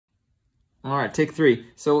All right, take 3.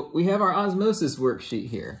 So we have our osmosis worksheet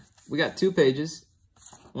here. We got 2 pages,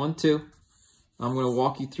 1, 2. I'm going to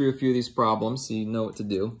walk you through a few of these problems so you know what to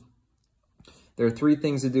do. There are 3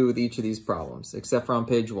 things to do with each of these problems, except for on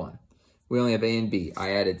page 1. We only have A and B.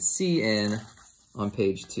 I added C in on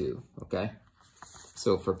page 2, okay?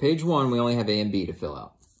 So for page 1, we only have A and B to fill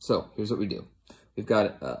out. So here's what we do. We've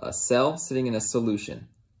got a cell sitting in a solution.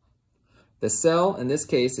 The cell, in this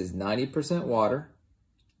case, is 90% water,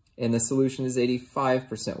 and the solution is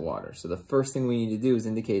 85% water. So the first thing we need to do is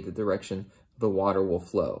indicate the direction the water will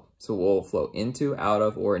flow. So it will flow into, out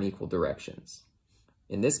of, or in equal directions.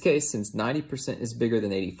 In this case, since 90% is bigger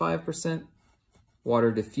than 85%,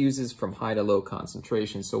 water diffuses from high to low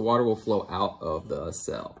concentration. So water will flow out of the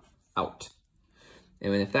cell, out.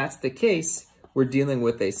 And if that's the case, we're dealing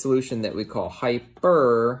with a solution that we call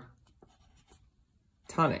hypertonic.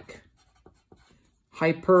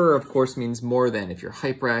 Hyper, of course, means more than. If you're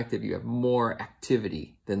hyperactive, you have more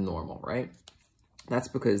activity than normal, right? That's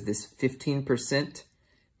because this 15%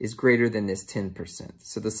 is greater than this 10%.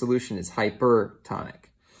 So the solution is hypertonic.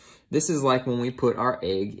 This is like when we put our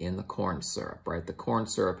egg in the corn syrup, right? The corn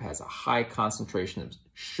syrup has a high concentration of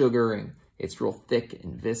sugar and it's real thick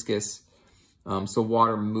and viscous. So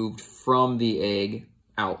water moved from the egg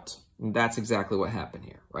out. And that's exactly what happened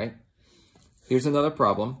here, right? Here's another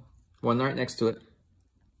problem, one right next to it.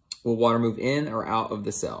 Will water move in or out of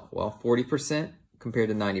the cell? Well, 40% compared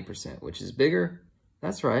to 90%, which is bigger?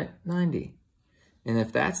 That's right, 90. And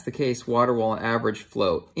if that's the case, water will on average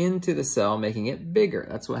flow into the cell, making it bigger.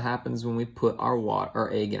 That's what happens when we put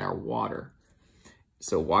our egg in our water.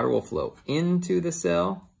 So water will flow into the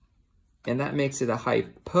cell, and that makes it a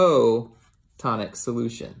hypotonic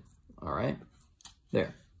solution. All right,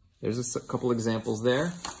 there's a couple examples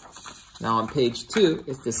there. Now on page 2,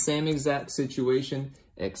 it's the same exact situation,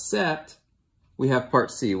 except we have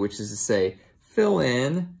part C, which is to say, fill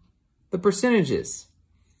in the percentages.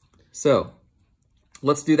 So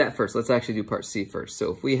let's do that first. Let's actually do part C first.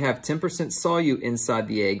 So if we have 10% solute inside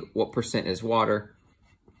the egg, what percent is water?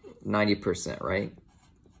 90%, right?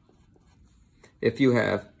 If you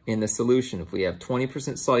have in the solution, if we have 20%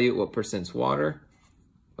 solute, what percent's water?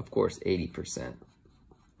 Of course, 80%.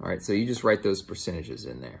 All right, so you just write those percentages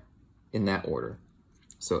in there, in that order.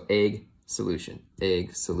 So egg, solution,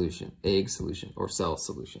 egg, solution, egg, solution, or cell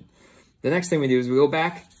solution. The next thing we do is we go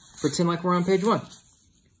back, pretend like we're on page 1.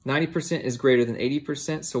 90% is greater than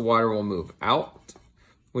 80%, so water will move out,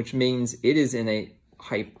 which means it is in a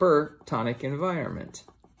hypertonic environment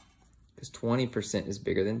because 20% is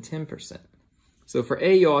bigger than 10%. So for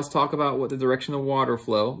A, you always talk about what the direction of water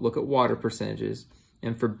flow, look at water percentages.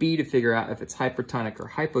 And for B, to figure out if it's hypertonic or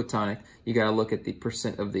hypotonic, you got to look at the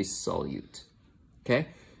percent of the solute. Okay,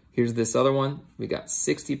 here's this other one. We got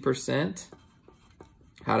 60%.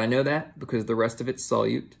 How'd I know that? Because the rest of it's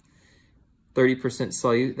solute. 30%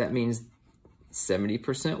 solute, that means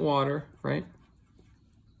 70% water, right?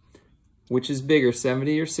 Which is bigger,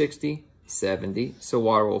 70 or 60? 70. So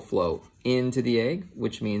water will flow into the egg,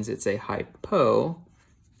 which means it's a hypotonic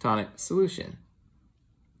solution.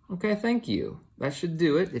 Okay, thank you. That should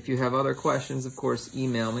do it. If you have other questions, of course,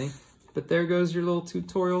 email me. But there goes your little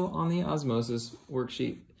tutorial on the osmosis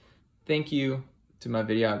worksheet. Thank you to my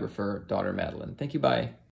videographer, daughter Madeline. Thank you, bye.